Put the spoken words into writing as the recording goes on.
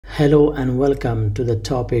Hello and welcome to the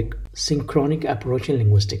topic Synchronic Approach in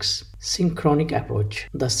Linguistics. Synchronic Approach.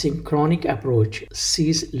 The synchronic approach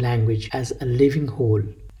sees language as a living whole,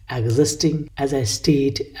 existing as a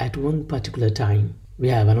state at one particular time. We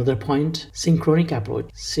have another point, synchronic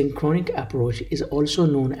approach. Synchronic approach is also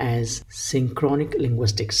known as synchronic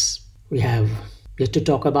linguistics. We have yet to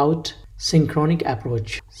talk about synchronic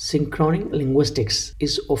approach. Synchronic linguistics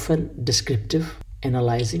is often descriptive,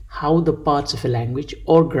 analyzing how the parts of a language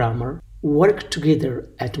or grammar work together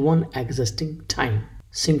at one existing time.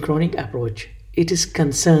 Synchronic approach. It is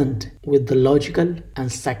concerned with the logical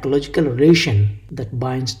and psychological relation that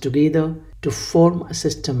binds together to form a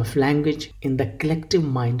system of language in the collective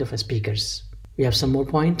mind of speakers. We have some more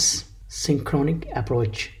points. Synchronic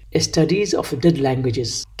approach. Studies of dead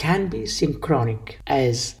languages can be synchronic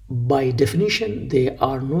as by definition they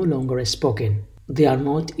are no longer spoken. They are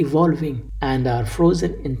not evolving and are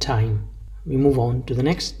frozen in time. We move on to the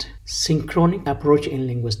next, synchronic approach in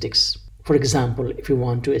linguistics. For example, if you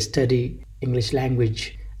want to study English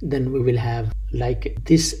language, then we will have like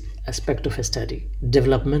this aspect of a study,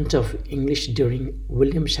 development of English during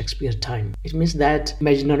William Shakespeare time. It means that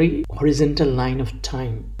imaginary horizontal line of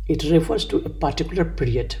time. It refers to a particular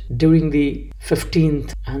period during the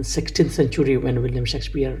 15th and 16th century when William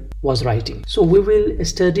Shakespeare was writing. So we will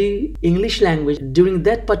study English language during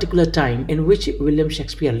that particular time in which William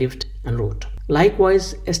Shakespeare lived and wrote.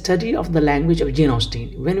 Likewise, a study of the language of Jane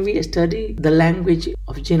Austen. When we study the language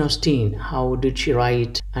of Jane Austen, how did she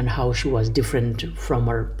write and how she was different from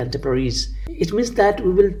her contemporaries, it means that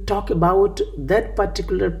we will talk about that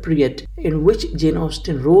particular period in which Jane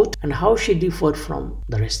Austen wrote and how she differed from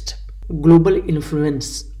the rest. Global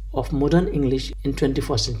influence of modern English in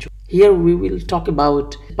 21st century. Here we will talk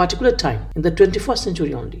about a particular time in the 21st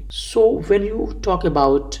century only. So when you talk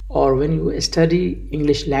about or when you study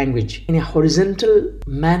English language in a horizontal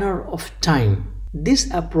manner of time, this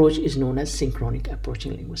approach is known as synchronic approach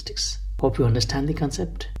in linguistics. Hope you understand the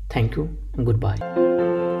concept. Thank you and goodbye.